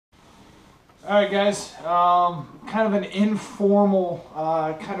Alright guys, kind of an informal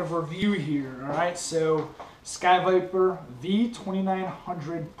kind of review here, alright? So, SkyViper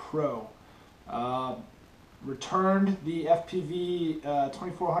V2900 Pro. Returned the FPV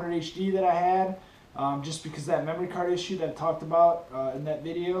 2400 HD that I had, just because that memory card issue that I talked about in that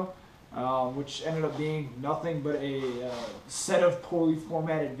video, which ended up being nothing but a set of poorly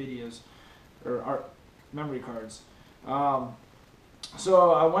formatted videos, or memory cards.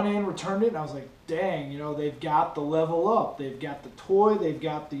 So I went in, returned it, and I was like, dang, they've got the level up. They've got the toy, they've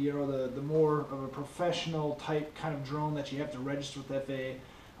got the, the more of a professional type kind of drone that you have to register with FAA.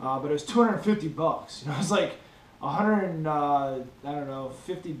 But it was 250 bucks. It was like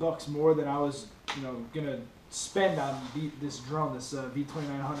 50 bucks more than I was, gonna spend on this drone, this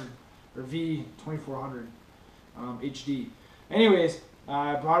V2900 or V2400 HD. Anyways,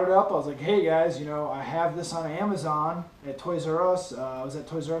 I brought it up. I was like, hey guys, I have this on Amazon at Toys R Us. I was at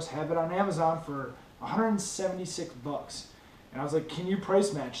Toys R Us, have it on Amazon for 176 bucks. And I was like, can you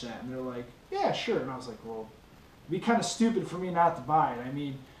price match that? And they're like, yeah, sure. And I was like, well, it'd be kind of stupid for me not to buy it. I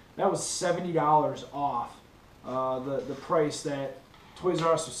mean, that was $70 off the price that Toys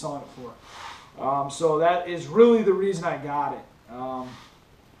R Us was selling it for. So that is really the reason I got it. All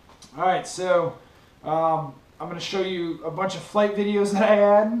right, so I'm going to show you a bunch of flight videos that I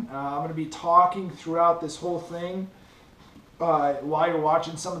had. I'm going to be talking throughout this whole thing while you're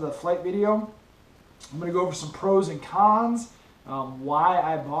watching some of the flight video. I'm going to go over some pros and cons, why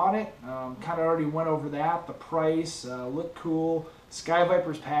I bought it. Kind of already went over that, the price, looked cool.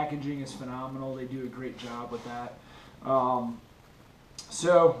 SkyViper's packaging is phenomenal. They do a great job with that.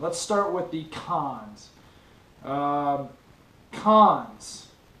 So let's start with the cons. Cons.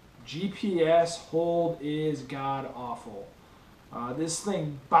 GPS hold is god-awful. This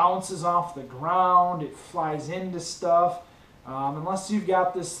thing bounces off the ground, it flies into stuff. Unless you've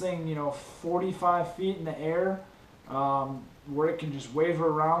got this thing, 45 feet in the air, where it can just waver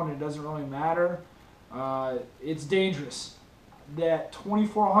around, it doesn't really matter. It's dangerous. That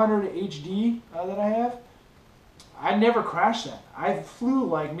 2400 HD that I have, I never crashed that. I flew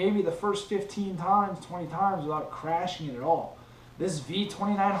like maybe the first 15 times, 20 times without crashing it at all. This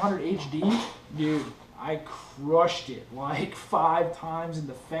V2900 HD, dude, I crushed it like 5 times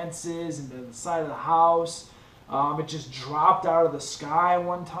into fences, into the side of the house. It just dropped out of the sky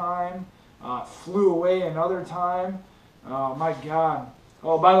one time, flew away another time. My God.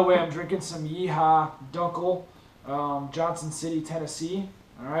 Oh, by the way, I'm drinking some Yeehaw Dunkel, Johnson City, Tennessee.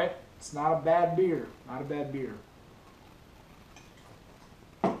 All right, it's not a bad beer, not a bad beer.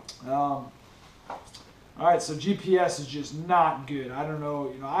 Alright, so GPS is just not good. I don't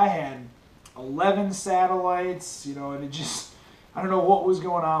know, I had 11 satellites, and it just, I don't know what was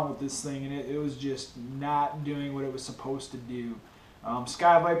going on with this thing, and it was just not doing what it was supposed to do.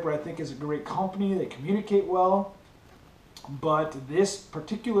 SkyViper, I think, is a great company. They communicate well, but this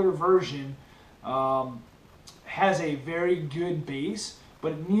particular version has a very good base,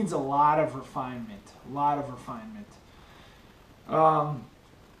 but it needs a lot of refinement,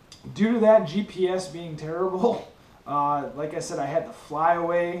 Due to that GPS being terrible, like I said, I had the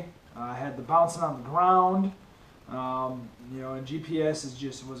flyaway, I had the bouncing on the ground, and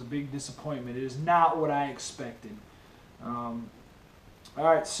GPS was a big disappointment. It is not what I expected.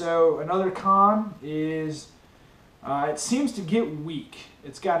 Alright, so another con is it seems to get weak.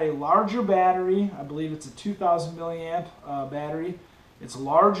 It's got a larger battery. I believe it's a 2000 milliamp battery. It's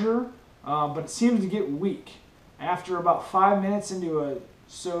larger, but it seems to get weak. After about 5 minutes into a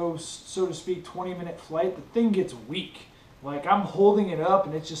so to speak 20-minute flight, the thing gets weak. Like, I'm holding it up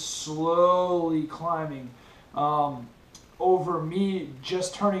and it's just slowly climbing over me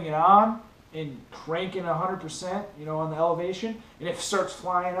just turning it on and cranking 100%, on the elevation, and it starts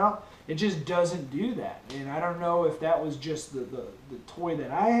flying up. It just doesn't do that. And I don't know if that was just the toy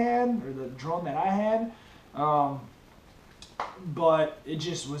that I had or the drone that I had, but it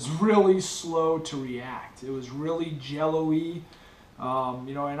just was really slow to react. It was really jello-y.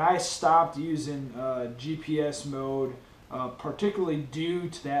 And I stopped using GPS mode, particularly due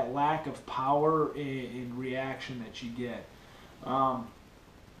to that lack of power and reaction that you get.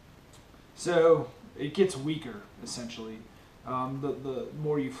 So it gets weaker, essentially, the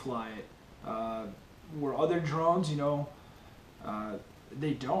more you fly it. Where other drones,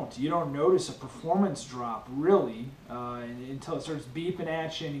 they don't. You don't notice a performance drop, really, until it starts beeping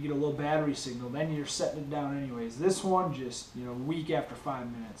at you and you get a little battery signal. Then you're setting it down anyways. This one, just, weak after 5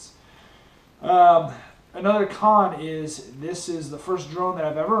 minutes. Another con is this is the first drone that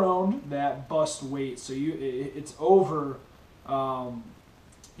I've ever owned that busts weight. So it's over, I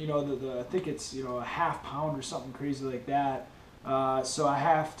think it's, a half pound or something crazy like that. so I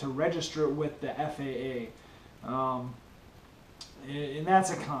have to register it with the FAA. And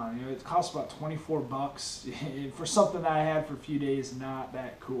that's a con. You know, it costs about 24 bucks for something that I had for a few days. Not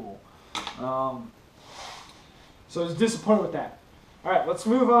that cool. So I was disappointed with that. All right, let's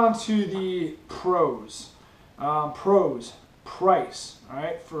move on to the pros. Pros, price. All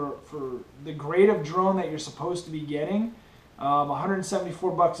right, for the grade of drone that you're supposed to be getting,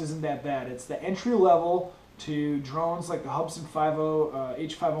 174 bucks isn't that bad. It's the entry level to drones like the Hubsan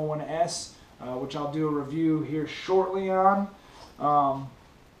 50 H501S, which I'll do a review here shortly on.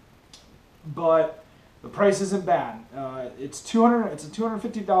 But the price isn't bad. It's a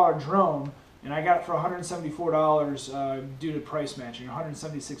 $250 drone, and I got it for $174 due to price matching,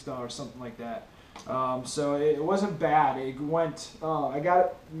 $176, something like that. So it wasn't bad. It went. I got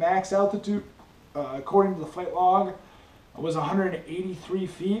it max altitude, according to the flight log, it was 183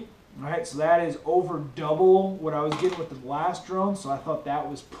 feet. Right, so that is over double what I was getting with the last drone. So I thought that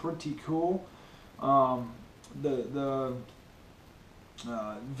was pretty cool. The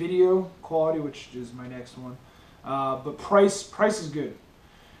video quality, which is my next one, but price is good.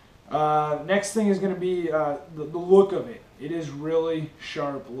 Next thing is going to be the look of it. It is really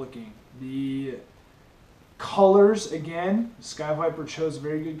sharp looking. The colors, again, SkyViper chose a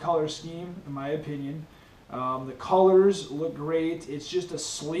very good color scheme in my opinion. The colors look great. It's just a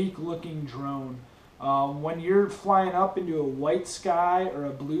sleek looking drone. When you're flying up into a white sky or a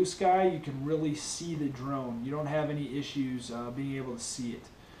blue sky, you can really see the drone. You don't have any issues being able to see it.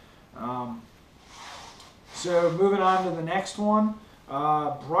 So moving on to the next one,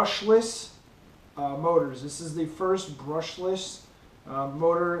 brushless motors. This is the first brushless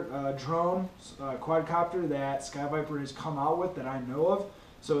motor drone quadcopter that SkyViper has come out with that I know of.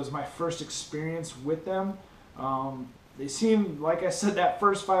 So it was my first experience with them. They seem, like I said, that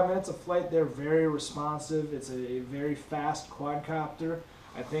first 5 minutes of flight, they're very responsive. It's a very fast quadcopter.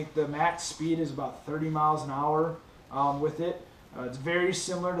 I think the max speed is about 30 miles an hour with it. It's very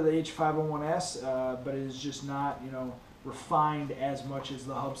similar to the H501S, but it is just not, you know, refined as much as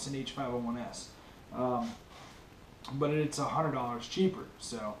the Hubsan H501S. But it's $100 cheaper,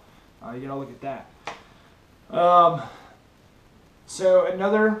 so you gotta look at that. So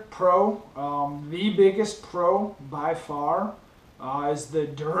another pro, the biggest pro by far, is the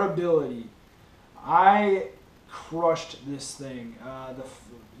durability. I crushed this thing.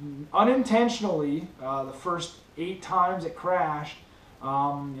 Unintentionally, the first 8 times it crashed, you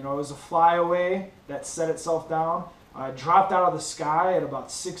know, it was a flyaway that set itself down. I dropped out of the sky at about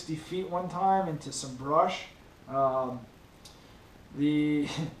 60 feet one time into some brush.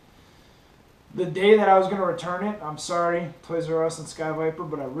 The day that I was going to return it, I'm sorry, Toys R Us and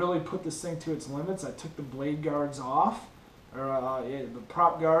SkyViper, but I really put this thing to its limits. I took the blade guards off, or the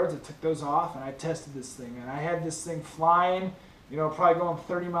prop guards, I took those off, and I tested this thing. And I had this thing flying, you know, probably going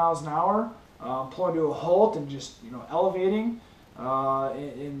 30 miles an hour, pulling to a halt and just, you know, elevating.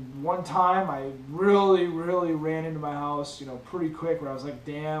 And one time I really ran into my house, you know, pretty quick, where I was like,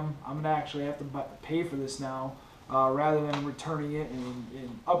 damn, I'm going to actually have to pay for this now. Rather than returning it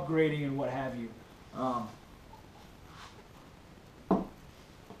and upgrading and what have you.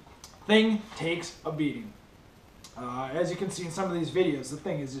 Thing takes a beating. As you can see in some of these videos, the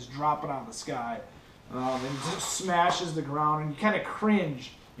thing is just dropping out of the sky. And it just smashes the ground, and you kind of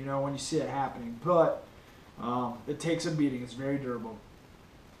cringe, you know, when you see it happening. But it takes a beating. It's very durable.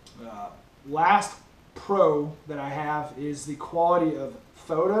 Last pro that I have is the quality of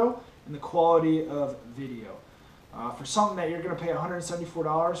photo and the quality of video. For something that you're going to pay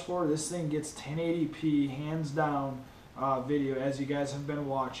 $174 for, this thing gets 1080p, hands down, video, as you guys have been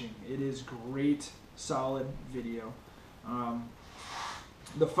watching. It is great, solid video.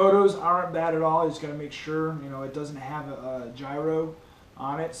 The photos aren't bad at all. You just got to make sure, you know, it doesn't have a gyro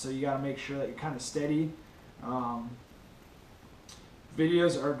on it, so you got to make sure that you're kind of steady.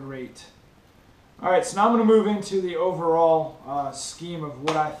 Videos are great. All right, so now I'm going to move into the overall scheme of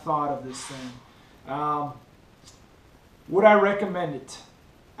what I thought of this thing. Would I recommend it?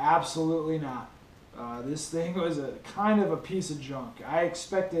 Absolutely not. This thing was a kind of a piece of junk. I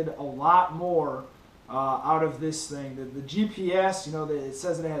expected a lot more out of this thing. The GPS, you know, it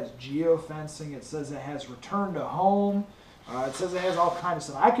says it has geofencing. It says it has return to home. It says it has all kinds of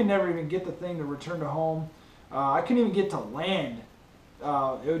stuff. I could never even get the thing to return to home. I couldn't even get to land.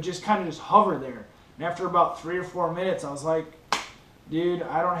 It would just kind of just hover there. And after about 3 or 4 minutes, I was like, dude,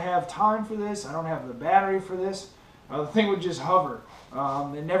 I don't have time for this. I don't have the battery for this. The thing would just hover.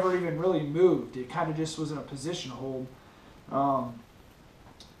 It never even really moved. It kind of just was in a position hold.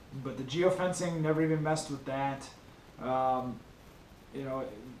 But the geofencing never even messed with that. You know,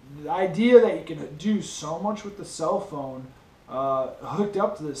 the idea that you can do so much with the cell phone hooked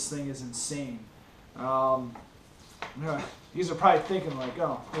up to this thing is insane. You know, you guys are probably thinking like,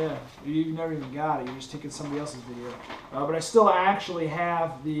 oh yeah, you never even got it, you're just taking somebody else's video. But I still actually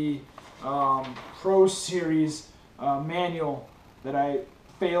have the Pro Series manual that I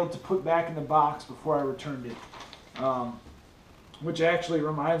failed to put back in the box before I returned it. Which actually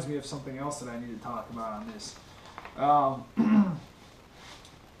reminds me of something else that I need to talk about on this.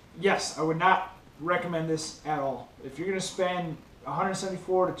 Yes, I would not recommend this at all. If you're going to spend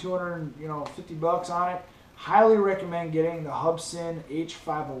 174 to 250 bucks on it, highly recommend getting the Hubsan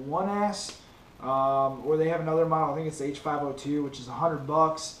H501S, or they have another model, I think it's the H502, which is 100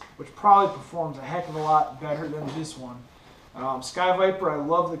 bucks, which probably performs a heck of a lot better than this one. SkyViper, I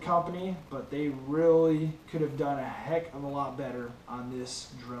love the company, but they really could have done a heck of a lot better on this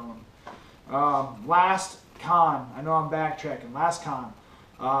drone. Last con, I know I'm backtracking, last con,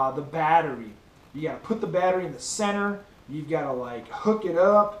 the battery. You got to put the battery in the center, you've got to like hook it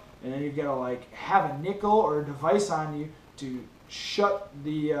up, and then you've got to like have a nickel or a device on you to shut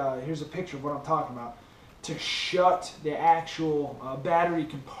the, here's a picture of what I'm talking about, to shut the actual battery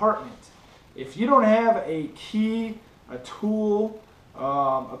compartment. If you don't have a key, a tool,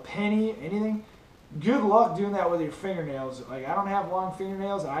 a penny, anything, good luck doing that with your fingernails. Like, I don't have long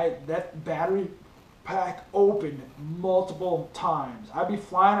fingernails. That battery pack opened multiple times. I'd be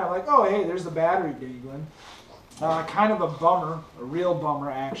flying, I'm like, oh hey, there's the battery dangling. Kind of a bummer, a real bummer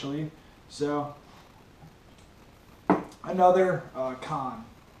actually. So another con.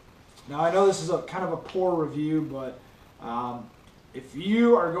 Now I know this is a kind of a poor review, but if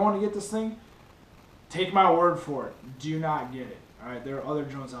you are going to get this thing, take my word for it. Do not get it. All right, there are other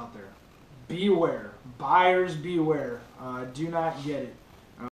drones out there. Beware, buyers beware. Do not get it.